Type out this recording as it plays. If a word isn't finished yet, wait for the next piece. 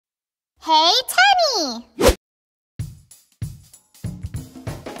Hey, Tenny!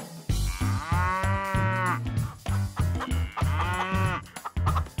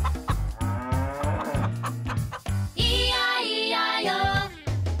 E-I-E-I-O.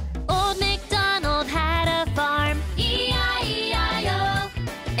 Old MacDonald had a farm. E-I-E-I-O.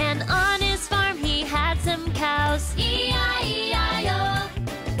 And on his farm he had some cows. E-I-E-I-O.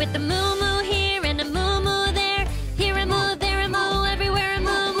 With a moo-moo here and a moo-moo there. Here a moo, there a moo, everywhere a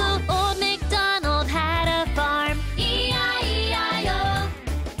moo-moo. Old MacDonald had a farm. E-I-E-I-O.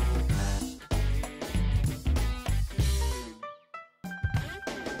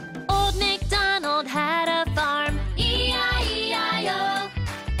 Old MacDonald had a farm. E-I-E-I-O.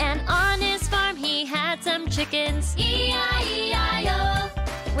 And on his farm he had some chickens. E-I-E-I-O.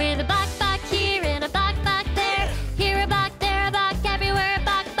 With a buck here and a buck there. Here a buck, there a buck, everywhere a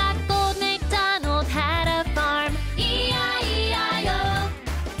buck. Old MacDonald had a farm. E-I-E-I-O.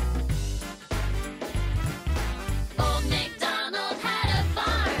 Old MacDonald had a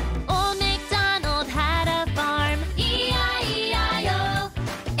farm. Old MacDonald had a farm. E-I-E-I-O.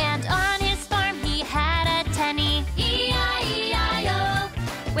 And on his farm he had a Tenny. E-I-E-I-O.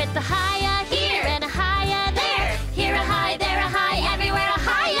 With a hiya here and a hiya there. Here a hi, there a hi, everywhere a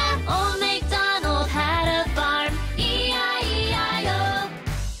hiya. Old MacDonald had a farm. E-I-E-I-O.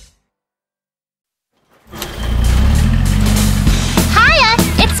 Hiya!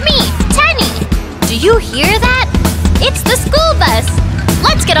 It's me, Tenny! Do you hear that? It's the school bus!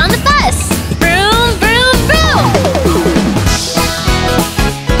 Let's get on the bus! Vroom, vroom, vroom!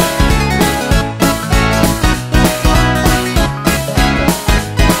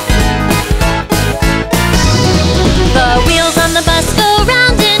 The wheels on the bus go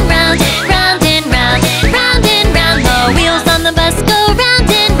round and round, round and round, round and round. The wheels on the bus go round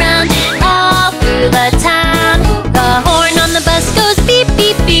and round, all through the town. The horn on the bus goes beep,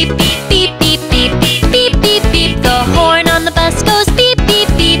 beep, beep, beep, beep, beep, beep, beep, beep, beep. The horn on the bus goes beep, beep,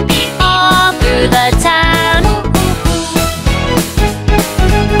 beep, all through the town.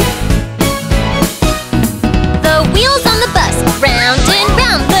 The wheels on the bus round and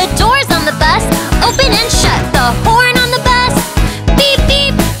round. The doors on the bus open and shut. The horn on the bus beep,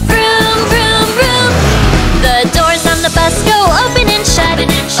 beep, vroom, vroom, vroom. The doors on the bus go open and shut,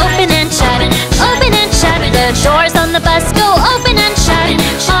 open and shut, open and shut. The doors on the bus go open and shut,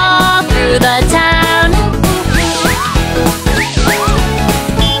 all through the town.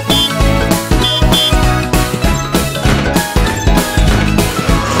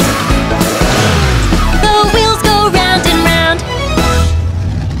 The wheels go round and round.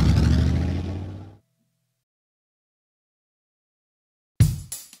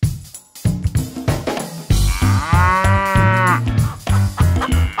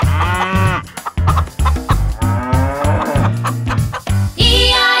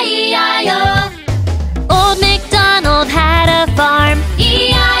 E-I-E-I-O. Old MacDonald had a farm.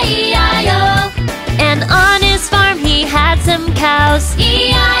 E-I-E-I-O. And on his farm he had some cows.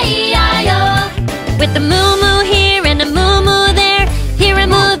 E-I-E-I-O. With a moo-moo here and a moo-moo there. Here a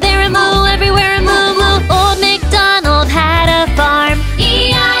moo, there a moo, everywhere a moo-moo. Old MacDonald had a farm.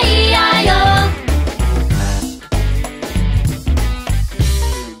 E-I-E-I-O.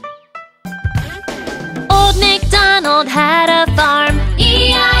 Old MacDonald had a farm.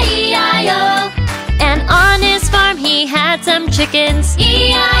 E-I-E-I-O. And on his farm he had some chickens.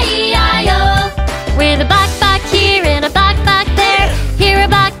 E-I-E-I-O. With a buck here and a buck there. Here a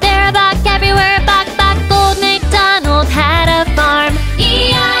buck, there a buck, everywhere a buck. Old MacDonald had a farm.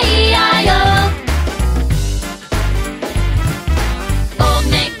 E-I-E-I-O. Old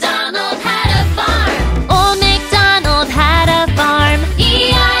MacDonald had a farm. Old MacDonald had a farm.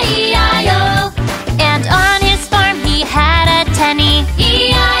 E-I-E-I-O. And on his farm he had a Tenny.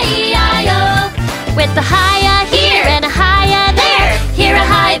 E-I-E-I-O. With a hiya here and a hiya there. Here a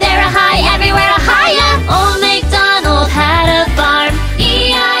hi, there a hi, everywhere a hiya. Old MacDonald had a farm.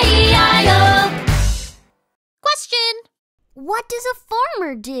 E-I-E-I-O. Question. What does a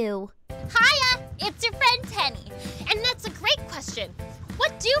farmer do? Hiya, it's your friend Tenny. And that's a great question.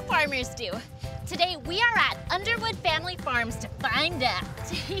 What do farmers do? Today we are at Underwood Family Farms to find out.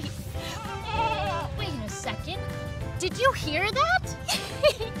 Wait a second. Did you hear that?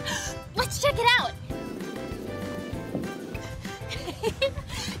 Let's check it out.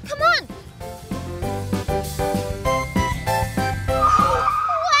 Come on.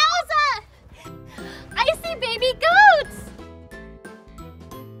 Wowza! I see baby goats!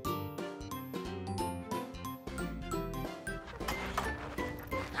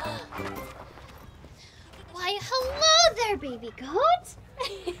 Why, hello there, baby goat!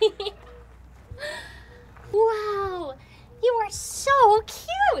 Wow, you are so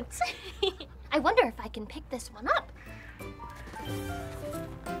cute! goats. I wonder if I can pick this one up.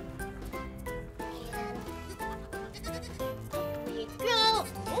 We go.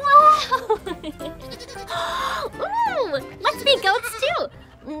 Wow! Ooh, let's be goats too.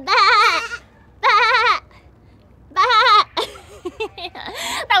 Bah! Bah! Bah!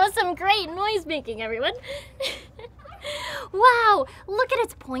 That was some great noise making, everyone. Wow, look at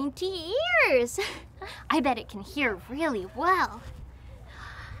its pointy ears. I bet it can hear really well.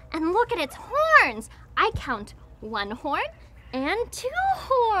 And look at its horns. I count 1 horn and 2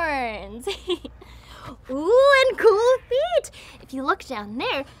 horns. Ooh, and cool feet. If you look down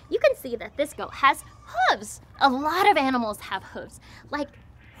there, you can see that this goat has hooves. A lot of animals have hooves, like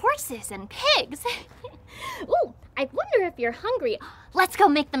horses and pigs. Ooh, I wonder if you're hungry. Let's go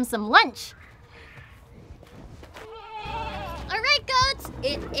make them some lunch. All right, goats,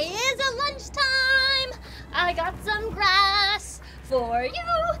 it is a lunchtime. I got some grass for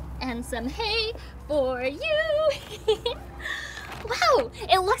you and some hay for you. Wow,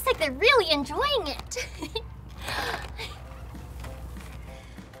 it looks like they're really enjoying it.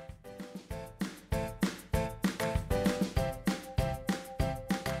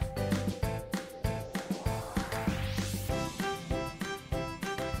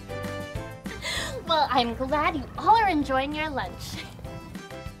 Well, I'm glad you all are enjoying your lunch.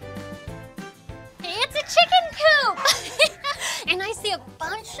 It's a chicken coop! And I see a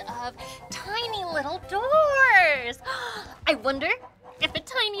bunch of tiny little doors. I wonder if a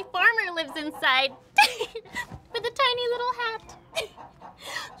tiny farmer lives inside with a tiny little hat.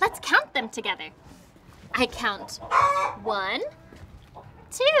 Let's count them together. I count 1,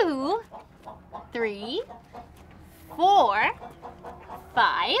 2, 3, 4,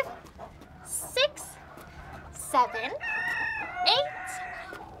 5, 6, 7, 8,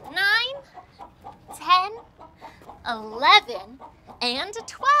 9, 10, 11, and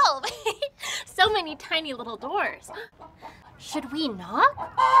 12. So many tiny little doors. Should we knock?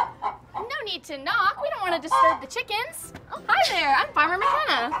 No need to knock. We don't want to disturb the chickens. Oh, hi there. I'm Farmer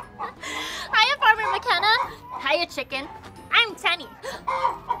McKenna. Hiya, Farmer McKenna. Hiya, chicken. I'm Tenny.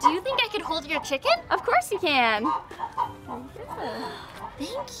 Do you think I could hold your chicken? Of course you can.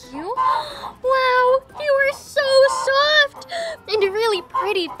 Thank you. Wow, you are so soft. And really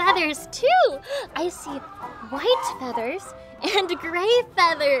pretty feathers, too. I see white feathers and gray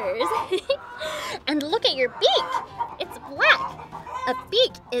feathers. And look at your beak. It's black. A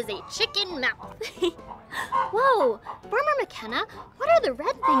beak is a chicken mouth. Whoa, Farmer McKenna, what are the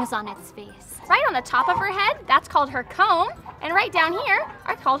red things on its face? Right on the top of her head, that's called her comb. And right down here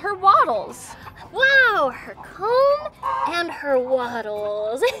are called her wattles. Wow, her comb and her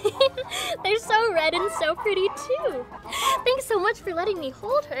wattles. They're so red and so pretty too. Thanks so much for letting me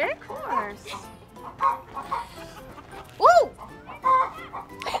hold her. Of course. Ooh!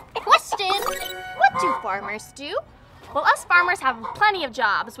 Question, what do farmers do? Well, us farmers have plenty of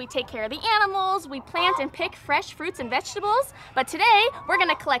jobs. We take care of the animals, we plant and pick fresh fruits and vegetables. But today, we're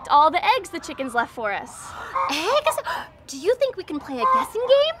gonna collect all the eggs the chickens left for us. Eggs? Do you think we can play a guessing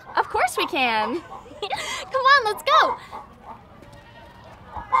game? Of course we can. Come on, let's go.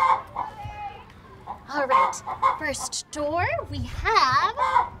 All right, first door we have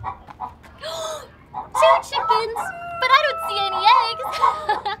 2 chickens, but I don't see any eggs.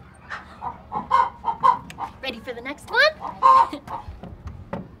 Ready for the next one?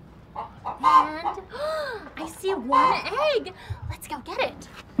 And I see 1 egg. Let's go get it.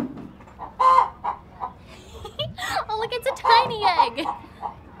 Oh, look, it's a tiny egg.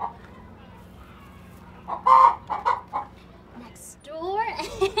 Next door.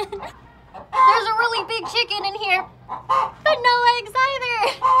 There's a really big chicken in here, but no eggs either.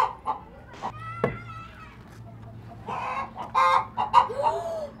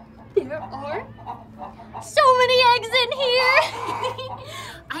 There are so many eggs in here.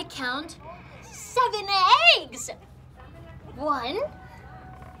 I count 7 eggs. 1,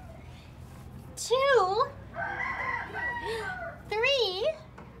 2, 3,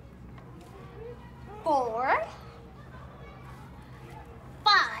 4,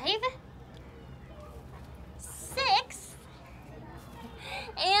 5, 6,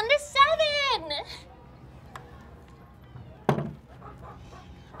 and 7.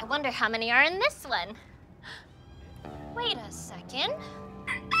 I wonder how many are in this one. Wait a second.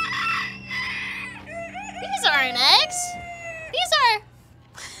 These aren't eggs. These are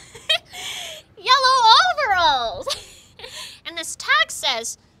yellow overalls. And this tag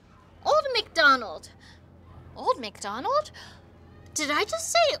says, Old MacDonald. Old MacDonald? Did I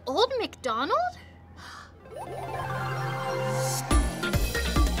just say Old MacDonald?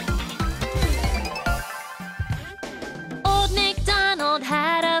 Old MacDonald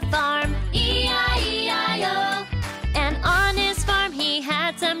had a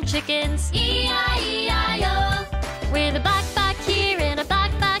chickens. E-I-E-I-O. With a buck here and a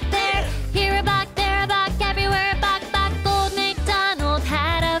buck there. Here a buck, there a buck, everywhere a buck. Old MacDonald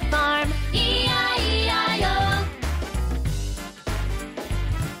had a farm. E-I-E-I-O.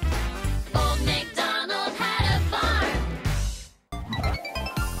 Old MacDonald had a farm.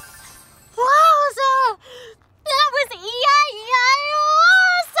 Wowza! That was E-I-E-I-O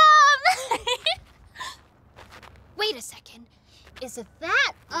awesome! Wait a second. Is it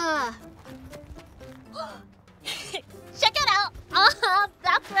that, check it out!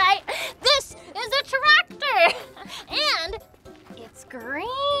 That's right! This is a tractor! And it's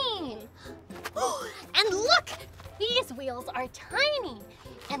green! And look! These wheels are tiny!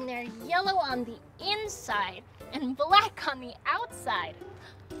 And they're yellow on the inside and black on the outside.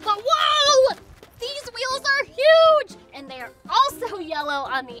 But whoa! These wheels are huge! And they are also yellow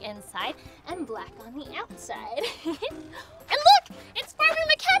on the inside and black on the outside. And look! It's Farmer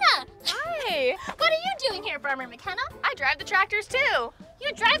McKenna! Hi! What are you doing here, Farmer McKenna? I drive the tractors too.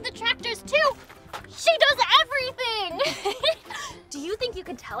 You drive the tractors too? She does everything! Do you think you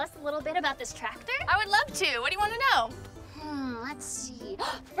could tell us a little bit about this tractor? I would love to. What do you want to know? Let's see.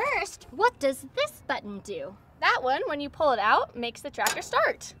 First, what does this button do? That one, when you pull it out, makes the tractor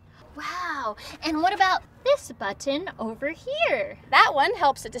start. Wow, and what about this button over here? That one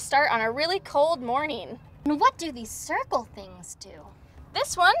helps it to start on a really cold morning. And what do these circle things do?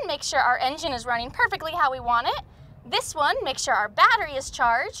 This one makes sure our engine is running perfectly how we want it. This one makes sure our battery is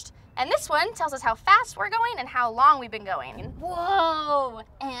charged. And this one tells us how fast we're going and how long we've been going. Whoa!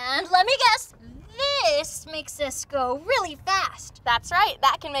 And let me guess, this makes us go really fast. That's right,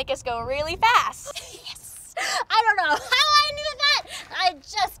 that can make us go really fast. Yes! I don't know how I knew that. I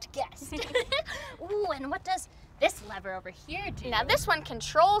just guessed. Ooh, and what does this lever over here do? Now this one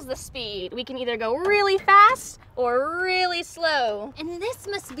controls the speed. We can either go really fast or really slow. And this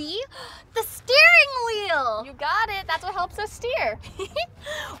must be the steering wheel. You got it, that's what helps us steer.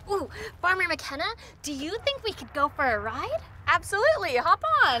 Ooh, Farmer McKenna, do you think we could go for a ride? Absolutely, hop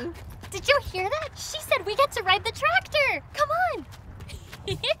on. Did you hear that? She said we get to ride the tractor. Come on.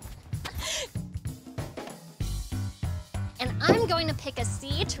 And I'm going to pick a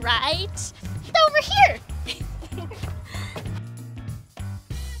seat right over here.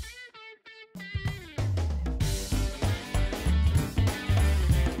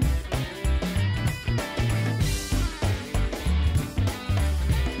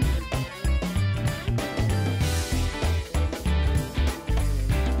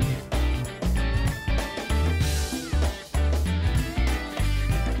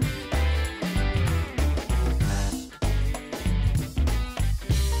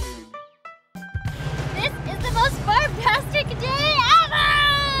 Day ever!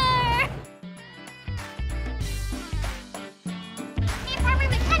 Hey, Farmer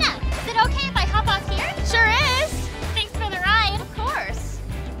McKenna, is it okay if I hop off here? Sure is. Thanks for the ride. Of course.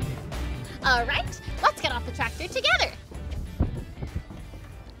 All right, let's get off the tractor together.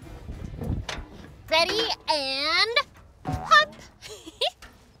 Ready and hop.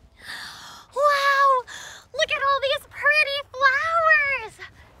 Wow, look at all these pretty flowers.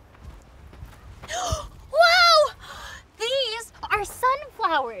 Wow! These are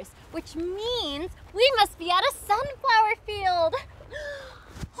sunflowers, which means we must be at a sunflower field.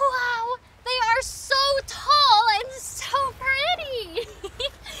 Wow, they are so tall and so pretty.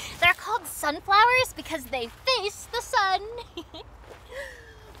 They're called sunflowers because they face the sun.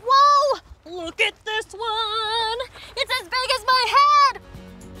 Whoa, look at this one. It's as big as my head.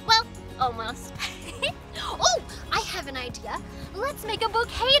 Well, almost. Oh, I have an idea. Let's make a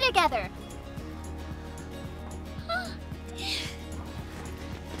bouquet together.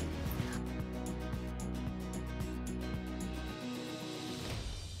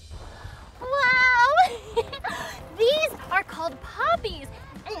 Wow! These are called poppies,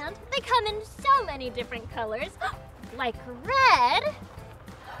 and they come in so many different colors, like red,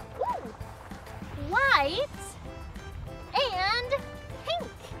 ooh, white, and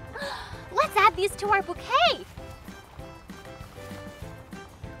pink. Let's add these to our bouquet.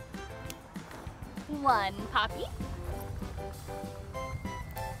 1 poppy,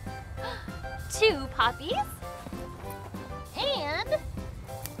 2 poppies, and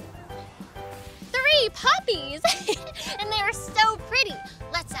 3 poppies. And they are so pretty.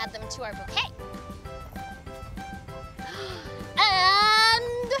 Let's add them to our bouquet.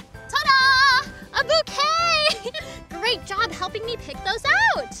 And ta-da! A bouquet! Great job helping me pick those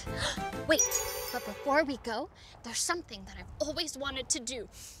out. Wait, but before we go, there's something that I've always wanted to do.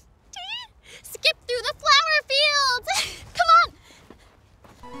 Skip through the flower fields! Come on!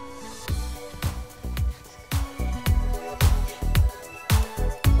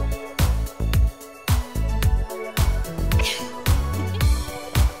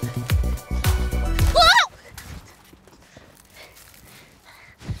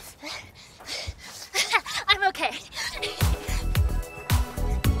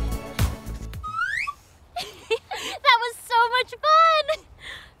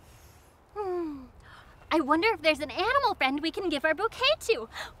 if there's an animal friend we can give our bouquet to.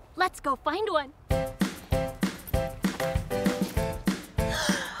 Let's go find one. Wowza!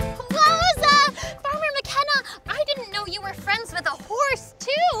 Farmer McKenna, I didn't know you were friends with a horse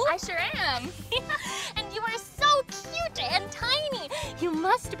too. I sure am. And you are so cute and tiny. You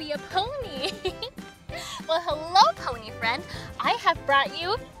must be a pony. Well, hello, pony friend. I have brought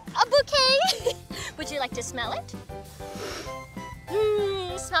you a bouquet. Would you like to smell it?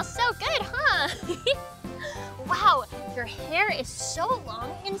 Smells so good, huh? Wow, your hair is so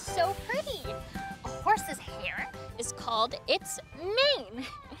long and so pretty. A horse's hair is called its mane.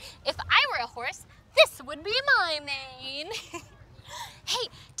 If I were a horse, this would be my mane. Hey,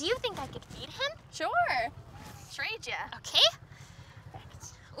 do you think I could feed him? Sure. Trade ya. Okay.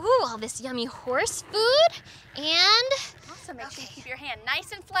 Ooh, all this yummy horse food, and... Also make sure you keep your hand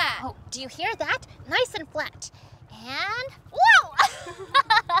nice and flat. Oh, do you hear that? Nice and flat. And... Whoa!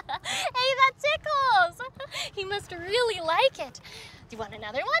 Hey, that tickles! He must really like it. Do you want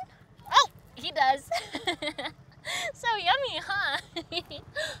another one? Oh, he does. So yummy, huh?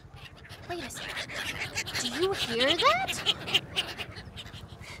 Wait a second. Do you hear that?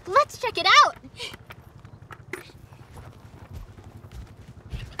 Let's check it out.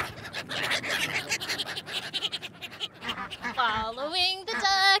 Following the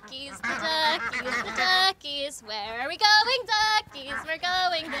duckies, the duckies, the duckies. Where are we going, duckies? We're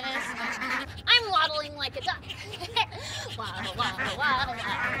going this way. I'm waddling like a duck. Waddle, waddle, waddle,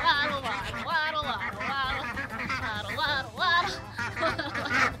 waddle, waddle, waddle, waddle, waddle, waddle, waddle, waddle.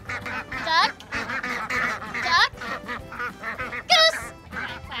 Duck, duck, goose.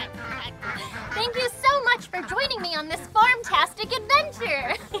 Thank you so much for joining me on this farm-tastic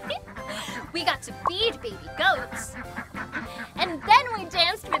adventure. We got to feed baby goats. And then we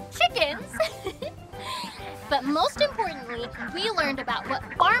danced with chickens. But most importantly, we learned about what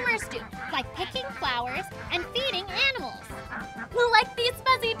farmers do, like picking flowers and feeding animals. Like these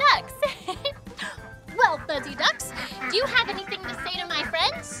fuzzy ducks. Well, fuzzy ducks, do you have anything to say to my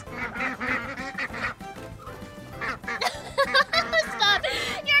friends? Stop!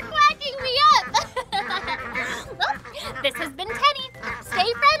 You're quacking me up! Well, this has been Tenny.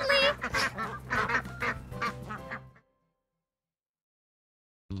 Stay friendly!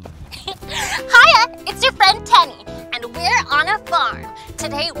 Hiya! It's your friend Tenny, and we're on a farm.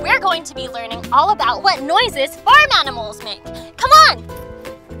 Today we're going to be learning all about what noises farm animals make. Come on!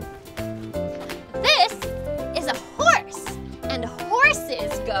 This is a horse, and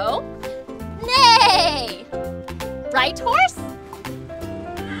horses go neigh. Right, horse?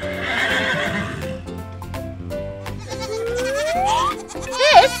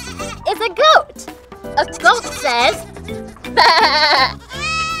 This is a goat. A goat says, bah.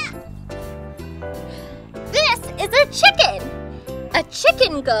 This is a chicken. A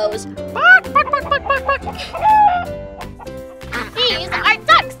chicken goes, bark, bark, bark, bark, bark, bark. These are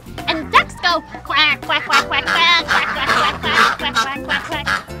ducks, and ducks go quack, quack, quack, quack, quack, quack, quack, quack, quack, quack, quack, quack,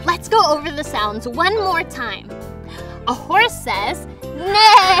 quack. Let's go over the sounds one more time. A horse says,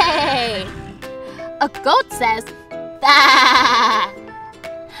 neigh. A goat says, bah.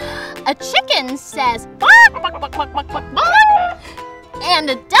 A chicken says, bark, bark, bark, bark, bark, bark, bark. And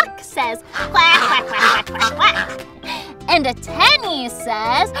a duck says, quack, quack, quack, quack, quack, quack. And a Tenny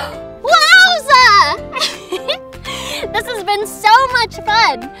says, wowza! This has been so much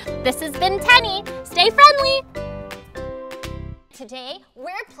fun. This has been Tenny. Stay friendly. Today,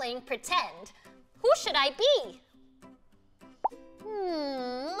 we're playing pretend. Who should I be?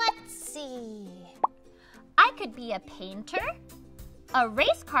 Let's see. I could be a painter, a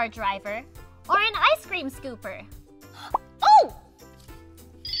race car driver, or an ice cream scooper. Oh!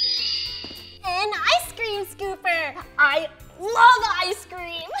 An ice cream scooper! I love ice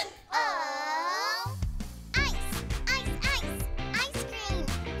cream! Oh, ice, ice, ice, ice cream.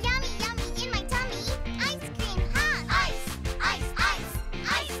 Yummy, yummy in my tummy. Ice cream, huh? Ice, ice, ice,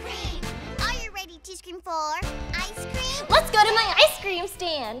 ice cream. Are you ready to scream for ice cream? Let's go to my ice cream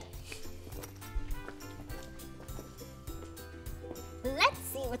stand. Let's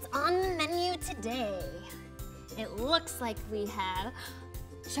see what's on the menu today. It looks like we have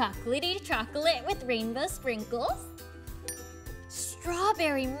chocolatey chocolate with rainbow sprinkles,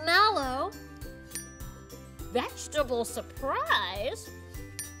 strawberry mallow, vegetable surprise,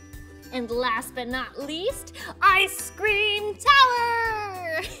 and last but not least, ice cream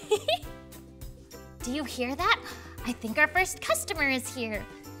tower! Do you hear that? I think our first customer is here.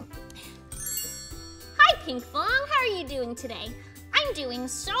 Hi, Pinkfong. How are you doing today? I'm doing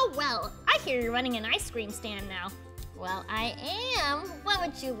so well. I hear you're running an ice cream stand now. Well, I am. What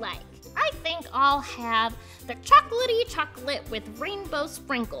would you like? I think I'll have the chocolatey chocolate with rainbow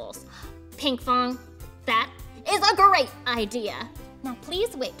sprinkles. Pinkfong, that is a great idea. Now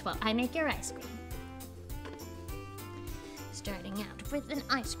please wait while I make your ice cream. Starting out with an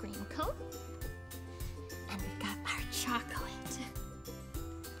ice cream cone. And we've got our chocolate.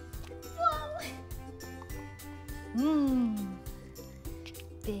 Whoa! Mmm.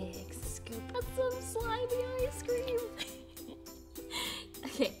 Big scoop of some slimy ice cream.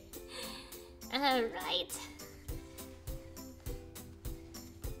 Okay. All right.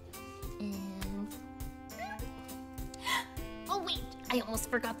 And oh wait, I almost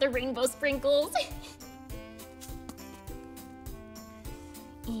forgot the rainbow sprinkles.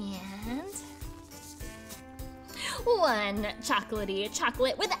 And one chocolatey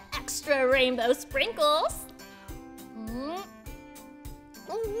chocolate with extra rainbow sprinkles.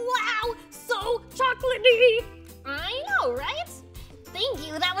 Wow, so chocolatey! I know, right? Thank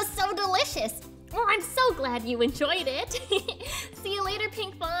you, that was so delicious. Oh, I'm so glad you enjoyed it. See you later,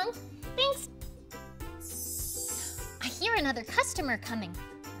 Pink Fong. Thanks. I hear another customer coming.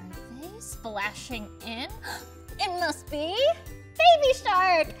 Are they splashing in? It must be Baby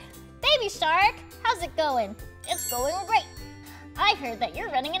Shark. Baby Shark, how's it going? It's going great. I heard that you're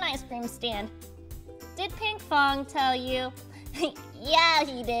running an ice cream stand. Did Pink Fong tell you? Yeah,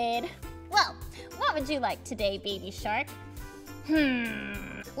 he did. Well, what would you like today, Baby Shark?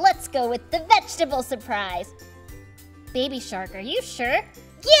 Let's go with the vegetable surprise. Baby Shark, are you sure?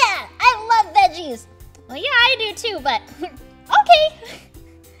 Yeah, I love veggies. Well, yeah, I do too, but okay.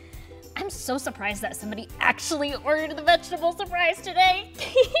 I'm so surprised that somebody actually ordered the vegetable surprise today.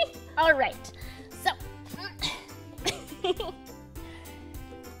 All right, so.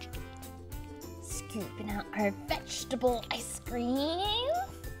 Scooping out our vegetable ice cream.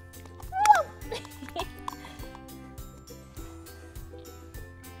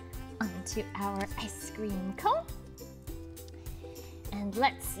 Onto our ice cream cone. And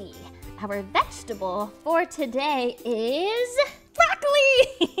let's see, our vegetable for today is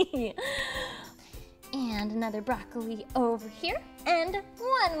broccoli. And another broccoli over here. And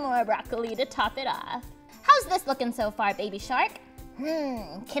one more broccoli to top it off. How's this looking so far, Baby Shark?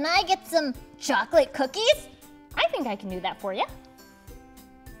 Can I get some chocolate cookies? I think I can do that for you.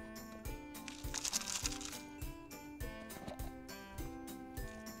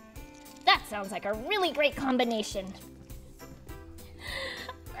 That sounds like a really great combination.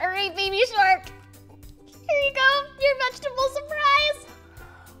 All right, Baby Shark. Here you go, your vegetable surprise.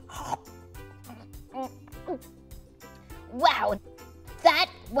 Wow, that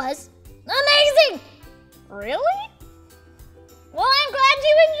was amazing. Really? Well, I'm glad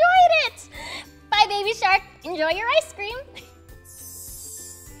you enjoyed it. Bye, Baby Shark. Enjoy your ice cream.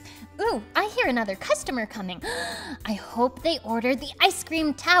 Ooh, I hear another customer coming. I hope they ordered the ice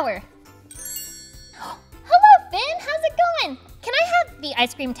cream tower. Hello, Finn. How's it going? Can I have the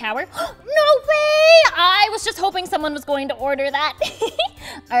ice cream tower? No way! I was just hoping someone was going to order that.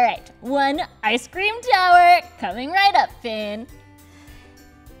 All right, one ice cream tower coming right up, Finn.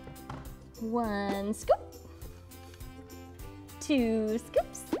 One scoop. 2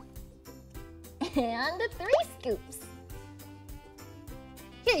 scoops. And 3 scoops.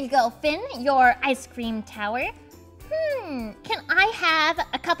 Here you go, Finn, your ice cream tower. Can I have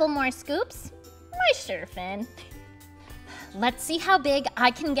a couple more scoops? Why, sure, Finn. Let's see how big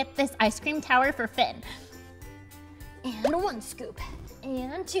I can get this ice cream tower for Finn. And 1 scoop.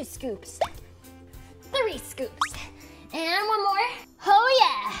 And 2 scoops. 3 scoops. And 1 more. Oh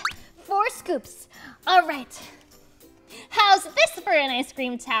yeah, 4 scoops. All right. How's this for an ice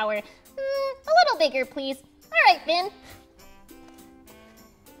cream tower? A little bigger, please. All right, Finn.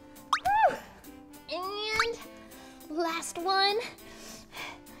 Whew. And last one.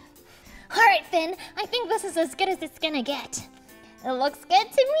 All right, Finn, I think this is as good as it's gonna get. It looks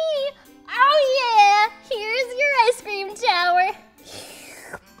good to me. Oh yeah, here's your ice cream tower.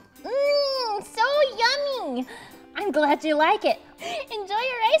 So yummy. I'm glad you like it. Enjoy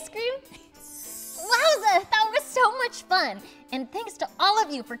your ice cream. Wowza, that was so much fun. And thanks to all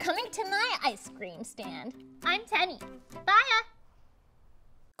of you for coming to my ice cream stand. I'm Tenny. Bye.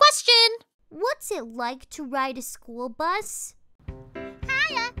 Question! What's it like to ride a school bus?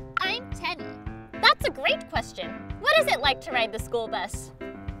 Hiya, I'm Tenny. That's a great question. What is it like to ride the school bus?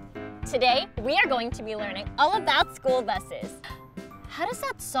 Today, we are going to be learning all about school buses. How does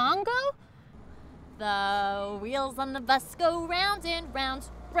that song go? The wheels on the bus go round and round,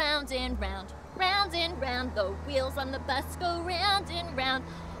 round and round, round and round. The wheels on the bus go round and round,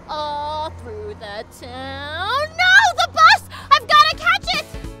 all through the town. No, the bus! I've got to catch it!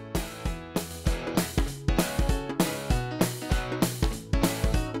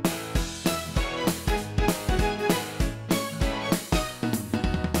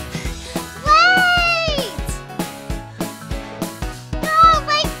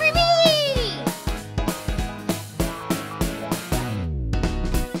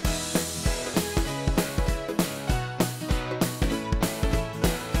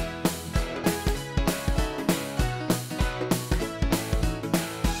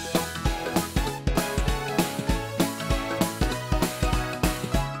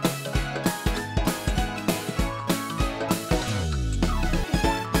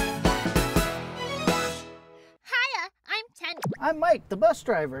 I'm Mike, the bus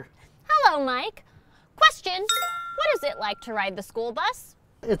driver. Hello, Mike. Question, what is it like to ride the school bus?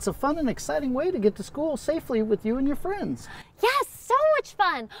 It's a fun and exciting way to get to school safely with you and your friends. Yes, so much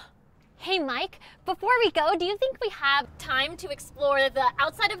fun. Hey, Mike, before we go, do you think we have time to explore the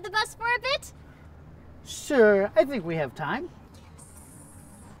outside of the bus for a bit? Sure, I think we have time.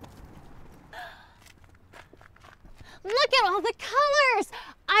 Look at all the colors.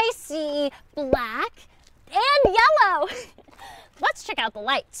 I see black and yellow. Let's check out the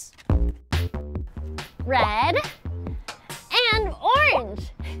lights. Red and orange.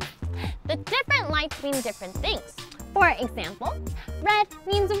 The different lights mean different things. For example, red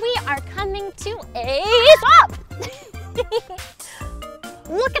means we are coming to a stop.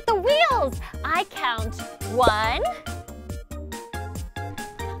 Look at the wheels. I count 1,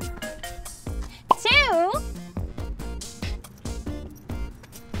 2,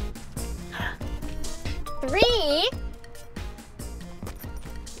 3,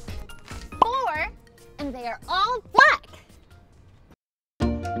 4, and they are all black.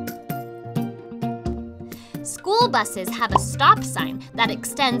 School buses have a stop sign that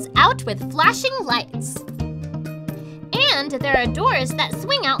extends out with flashing lights. And there are doors that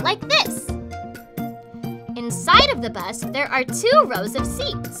swing out like this. Inside of the bus, there are 2 rows of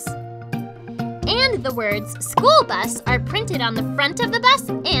seats. And the words school bus are printed on the front of the bus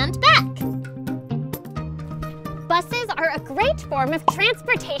and back. Buses are a great form of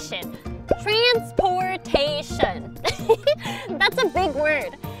transportation. Transportation. That's a big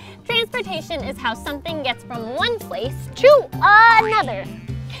word. Transportation is how something gets from one place to another.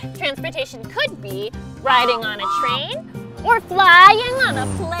 Transportation could be riding on a train, or flying on a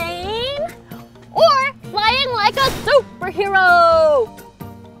plane, or flying like a superhero.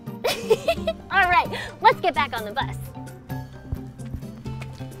 All right, let's get back on the bus.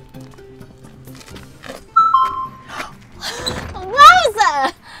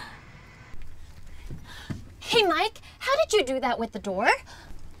 Wowza! Hey, Mike, how did you do that with the door?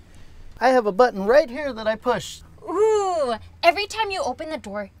 I have a button right here that I push. Ooh, every time you open the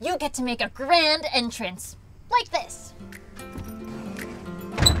door, you get to make a grand entrance. Like this.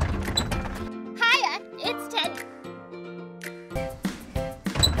 Hiya, it's Tenny.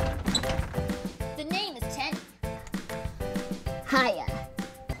 The name is Tenny. Hiya.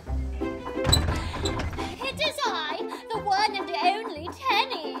 It is I, the one and only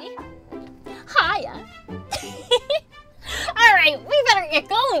Tenny. Hiya. All right, we better get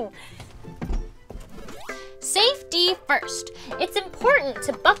going. Safety first. It's important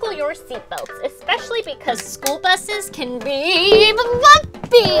to buckle your seatbelts, especially because school buses can be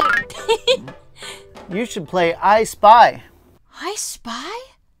bumpy. You should play I Spy. I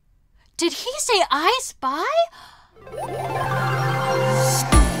Spy? Did he say I Spy?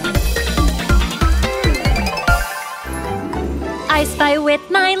 I spy with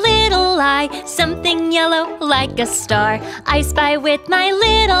my little eye something yellow like a star. I spy with my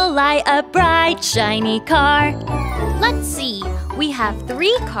little eye a bright shiny car. Let's see. We have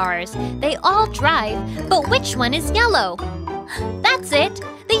 3 cars. They all drive, but which one is yellow? That's it,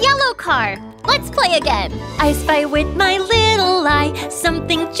 the yellow car. Let's play again. I spy with my little eye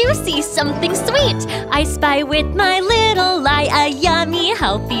something juicy, something sweet. I spy with my little eye a yummy,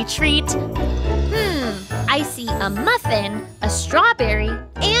 healthy treat. I see a muffin, a strawberry,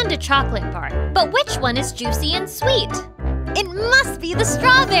 and a chocolate bar. But which one is juicy and sweet? It must be the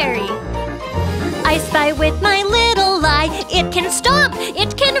strawberry. I spy with my little eye, it can stomp,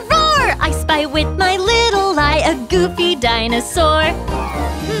 it can roar. I spy with my little eye a goofy dinosaur.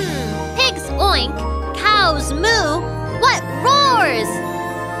 Pigs oink, cows moo. What roars?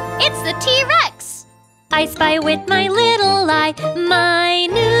 It's the T-Rex. I spy with my little eye my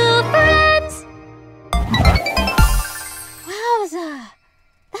new friends. Wowza!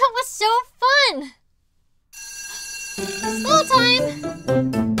 That was so fun! School time!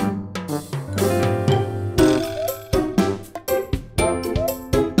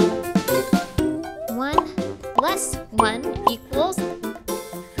 1 plus 1 equals 2.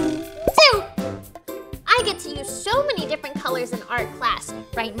 I get to use so many different colors in art class.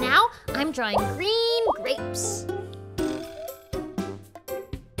 Right now, I'm drawing green grapes.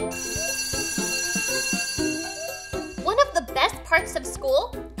 One of the best parts of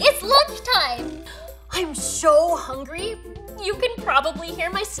school is lunchtime. I'm so hungry, you can probably hear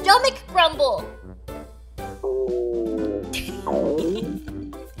my stomach grumble.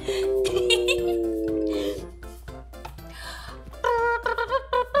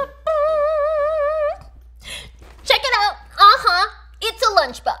 Check it out. It's a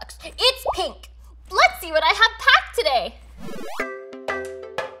lunchbox. It's pink. Let's see what I have packed today.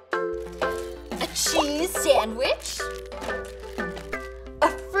 A cheese sandwich,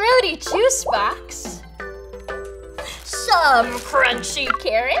 fruity juice box, some crunchy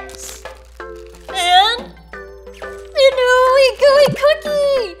carrots, and an ooey gooey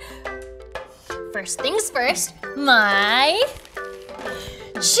cookie. First things first, my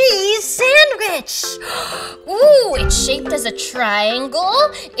cheese sandwich. Ooh, it's shaped as a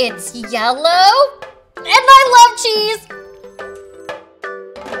triangle, it's yellow, and I love cheese.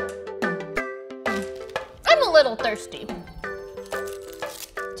 I'm a little thirsty.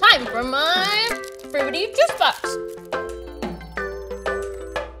 Time for my fruity juice box.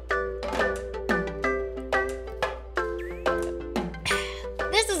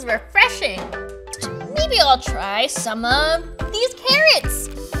 This is refreshing. Maybe I'll try some of these carrots.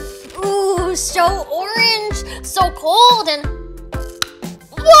 Ooh, so orange, so cold, and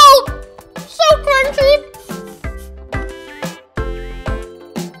whoa, so crunchy.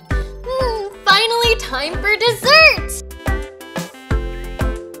 Finally time for dessert.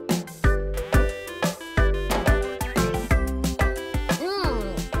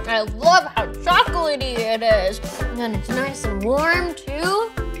 I love how chocolatey it is. And it's nice and warm too.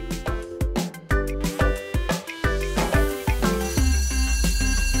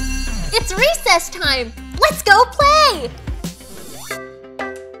 It's recess time! Let's go play!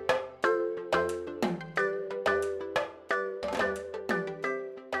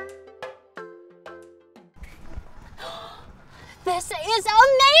 This is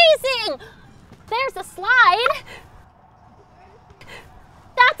amazing! There's a slide.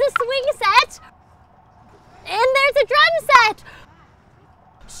 That's a swing set. And there's a drum set.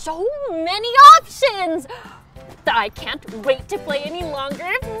 So many options. I can't wait to play any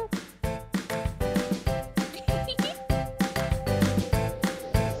longer.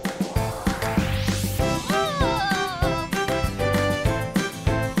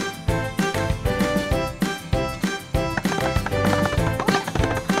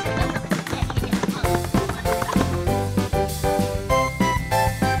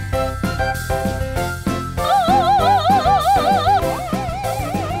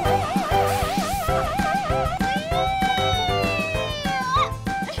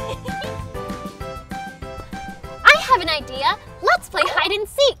 Idea. Let's play hide and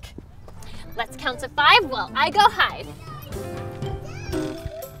seek. Let's count to 5 while I go hide.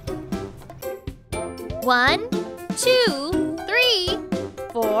 1, 2, 3,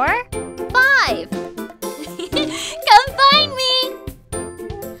 4, 5. Come find me.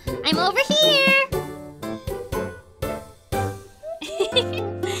 I'm over here.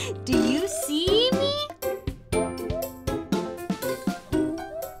 Do you see me?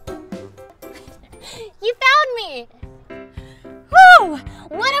 You found me. Whew!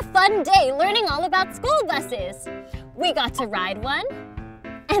 What a fun day learning all about school buses. We got to ride one,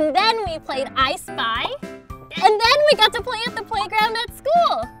 and then we played I Spy, and then we got to play at the playground at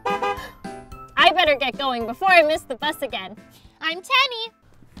school. I better get going before I miss the bus again. I'm Tenny.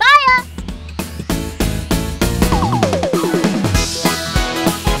 Bye!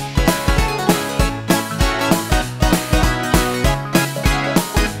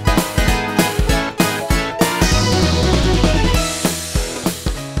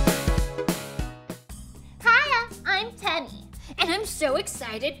 So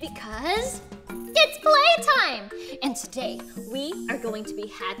excited because it's playtime! And today we are going to be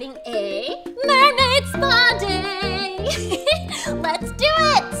having a Mermaid Spa Day! Let's do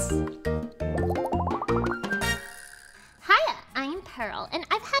it! Hiya, I'm Pearl, and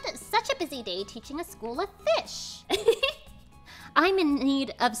I've had such a busy day teaching a school of fish. I'm in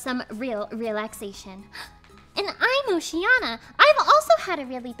need of some real relaxation. And I'm Oceana. I've also had a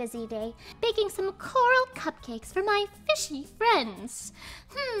really busy day, baking some coral cupcakes for my fishy friends.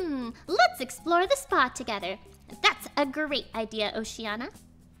 Let's explore the spa together. That's a great idea, Oceana.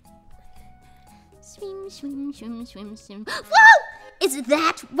 Swim, swim, swim, swim, swim. Whoa! Is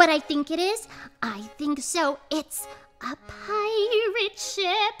that what I think it is? I think so. It's a pirate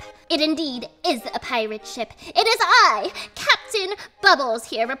ship. It indeed is a pirate ship. It is I, Captain Bubbles,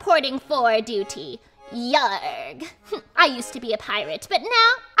 here reporting for duty. Yarg! I used to be a pirate, but now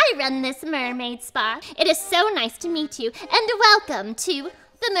I run this mermaid spa. It is so nice to meet you, and welcome to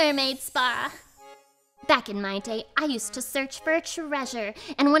the Mermaid Spa. Back in my day, I used to search for a treasure,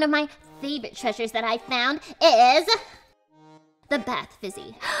 and one of my favorite treasures that I found is the Bath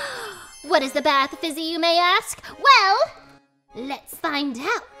Fizzy. What is the Bath Fizzy, you may ask? Well, let's find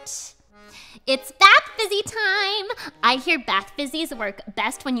out. It's Bath Fizzy time! I hear Bath Fizzies work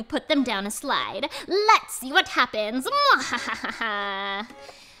best when you put them down a slide. Let's see what happens.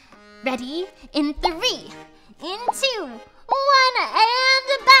 Ready? In 3, in 2, 1, and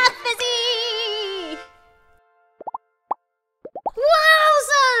Bath Fizzy!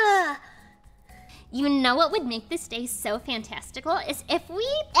 Wowza! know what would make this day so fantastical is if we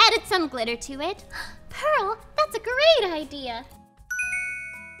added some glitter to it. Pearl, that's a great idea.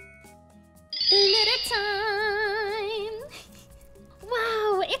 Glitter time.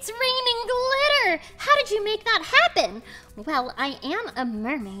 Wow, it's raining glitter. How did you make that happen? Well, I am a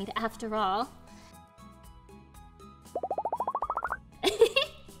mermaid after all.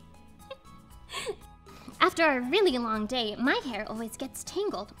 After a really long day, my hair always gets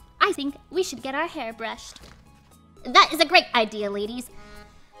tangled. I think we should get our hair brushed. That is a great idea, ladies.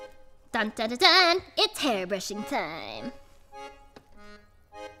 Dun dun dun dun, it's hair brushing time.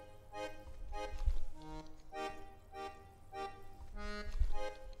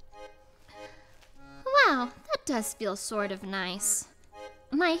 Wow, that does feel sort of nice.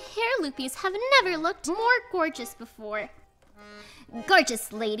 My hair loopies have never looked more gorgeous before.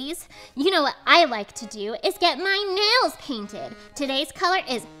 Gorgeous ladies, you know what I like to do is get my nails painted. Today's color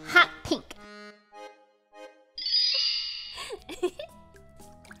is hot pink.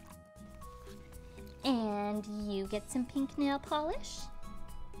 And you get some pink nail polish.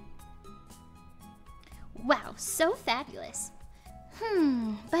 Wow, so fabulous.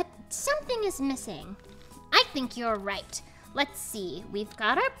 But something is missing. I think you're right. Let's see, we've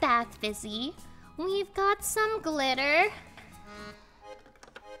got our bath fizzy. We've got some glitter.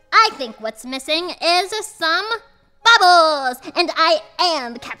 I think what's missing is some bubbles! And I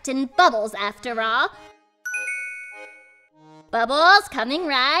am Captain Bubbles after all. Bubbles coming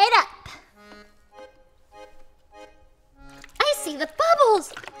right up. I see the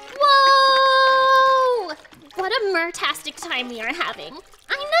bubbles! Whoa! What a mertastic time we are having.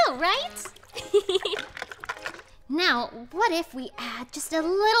 I know, right? Now, what if we add just a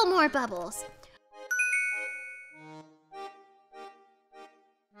little more bubbles?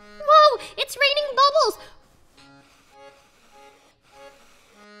 Whoa! It's raining bubbles!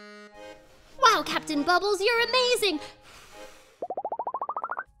 Wow, Captain Bubbles, you're amazing!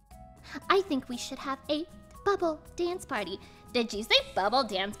 I think we should have a bubble dance party. Did you say bubble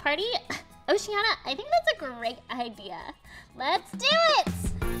dance party? Oceana, I think that's a great idea. Let's do it!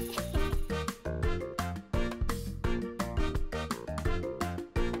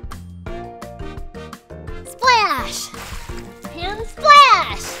 Splash! And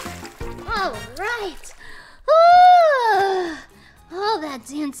splash! All right. All that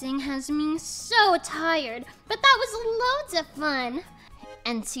dancing has me so tired, but that was loads of fun.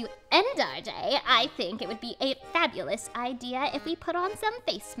 And to end our day, I think it would be a fabulous idea if we put on some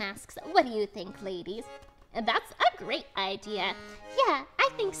face masks. What do you think, ladies? That's a great idea. Yeah, I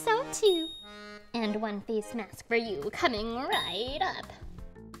think so too. And one face mask for you coming right up.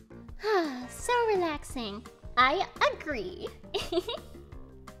 So relaxing. I agree.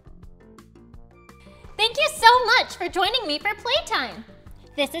 Thank you so much for joining me for playtime.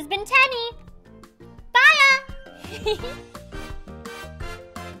 This has been Tenny. Bye!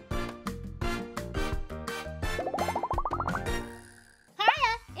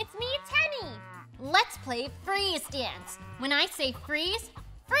 Hiya, it's me, Tenny. Let's play freeze dance. When I say freeze,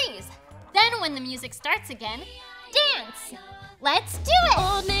 freeze. Then when the music starts again, dance. Let's do it!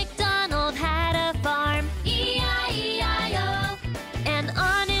 Old MacDonald had a farm, E-I-E-I-O. And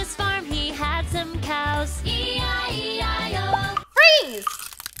on his farm he had some cows, E-I-E-I-O. Freeze!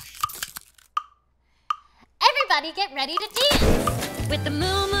 Everybody get ready to dance. With a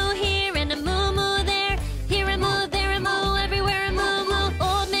moo-moo here and a moo-moo there, here a moo, there a moo, everywhere a moo-moo.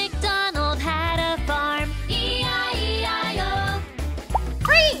 Old MacDonald had a farm, E-I-E-I-O.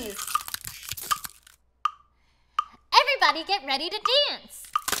 Freeze! Everybody get ready to dance.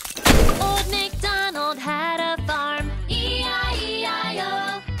 Old MacDonald had a farm,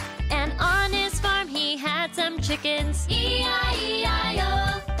 E-I-E-I-O. And on his farm he had some chickens,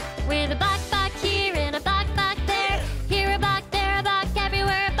 E-I-E-I-O. With a buck here and a buck there, here a buck, there a buck,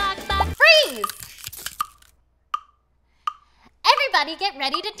 everywhere a buck. Freeze! Everybody get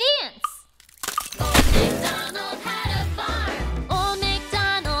ready to dance. Old MacDonald had a farm. Old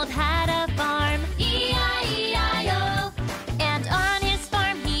MacDonald had a farm, E-I-E-I-O. And on his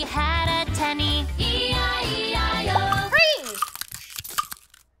farm he had a tenny, E-I-E-I-O. Freeze!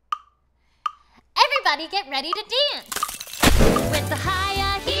 Everybody get ready to dance. With a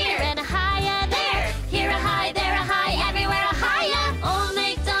hiya here and a hiya there, here a high, there a high, everywhere a hiya. Old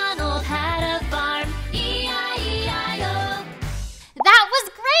MacDonald had a farm, E-I-E-I-O. That was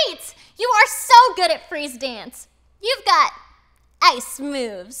great! You are so good at freeze dance. You've got ice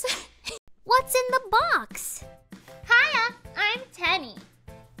moves. What's in the box? Hiya, I'm Tenny.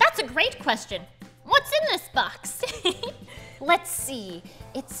 That's a great question. What's in this box? Let's see.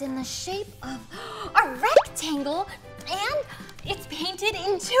 It's in the shape of a rectangle and it's painted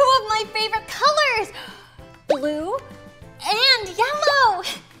in two of my favorite colors. blue and yellow.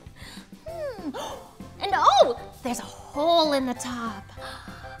 And oh, there's a hole in the top.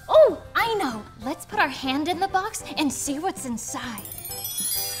 Oh, I know. Let's put our hand in the box and see what's inside.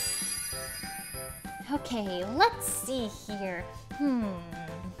 Okay, let's see here.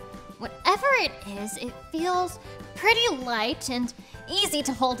 Whatever it is, it feels pretty light and easy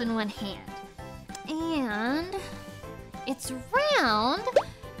to hold in one hand. And it's round,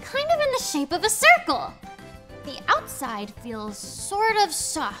 kind of in the shape of a circle. The outside feels sort of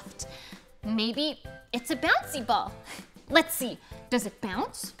soft. Maybe it's a bouncy ball. Let's see, does it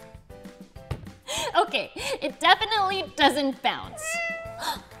bounce? Okay, it definitely doesn't bounce.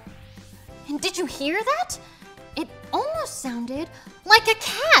 And did you hear that? It almost sounded like a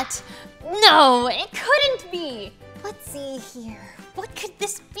cat. No, it couldn't be. Let's see here. What could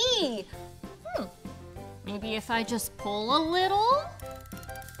this be? Maybe if I just pull a little?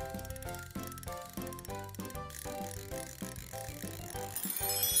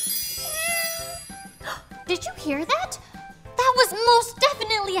 Did you hear that? That was most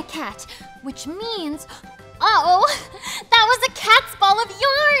definitely a cat, which means, uh-oh, that was a cat's ball of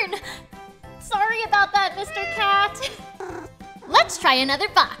yarn. Sorry about that, Mr. Cat. Let's try another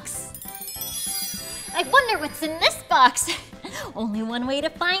box. I wonder what's in this box. Only one way to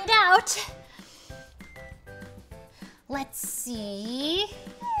find out. Let's see.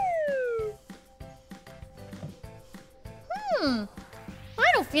 I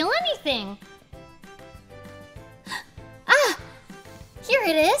don't feel anything. Ah, here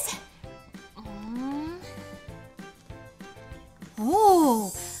it is.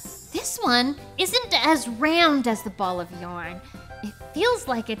 Oh, this one isn't as round as the ball of yarn. It feels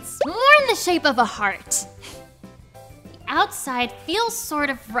like it's more in the shape of a heart. The outside feels sort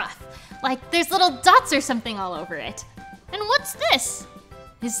of rough, like there's little dots or something all over it. And what's this?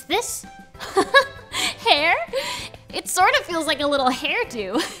 Is this hair? It sort of feels like a little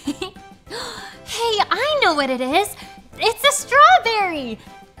hairdo. Hey, I know what it is. It's a strawberry.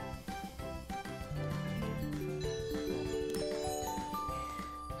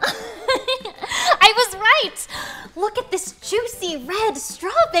 I was right! Look at this juicy red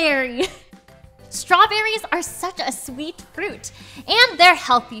strawberry! Strawberries are such a sweet fruit, and they're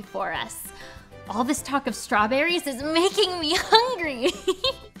healthy for us. All this talk of strawberries is making me hungry.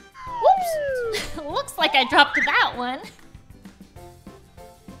 Whoops! Looks like I dropped that one.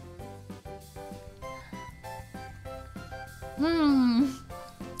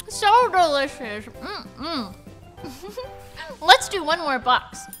 So delicious. Let's do one more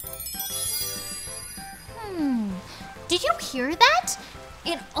box. Did you hear that?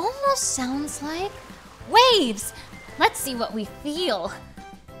 It almost sounds like waves. Let's see what we feel.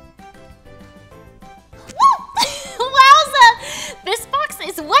 Wowza! This box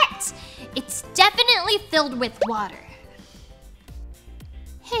is wet. It's definitely filled with water.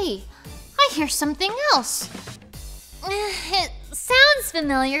 Hey, I hear something else. It sounds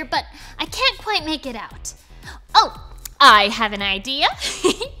familiar, but I can't quite make it out. Oh, I have an idea.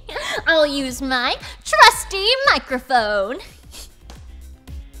 I'll use my trusty microphone.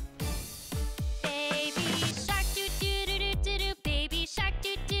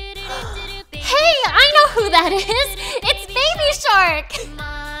 Hey, I know who that is. It's Baby Shark.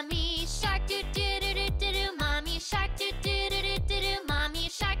 Mommy shark doo doo doo doo doo doo. Mommy shark doo doo doo doo doo doo. Mommy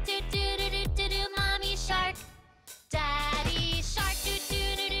shark doo doo doo doo doo doo. Mommy shark. Daddy shark doo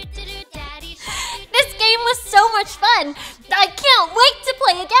doo doo doo doo doo. Daddy shark. This game was so much fun. I can't wait to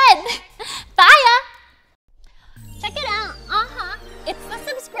play again. Bye. Check it out. It's the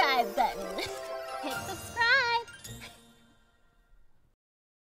subscribe button. Hit subscribe.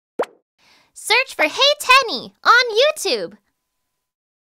 Search for Hey Tenny on YouTube.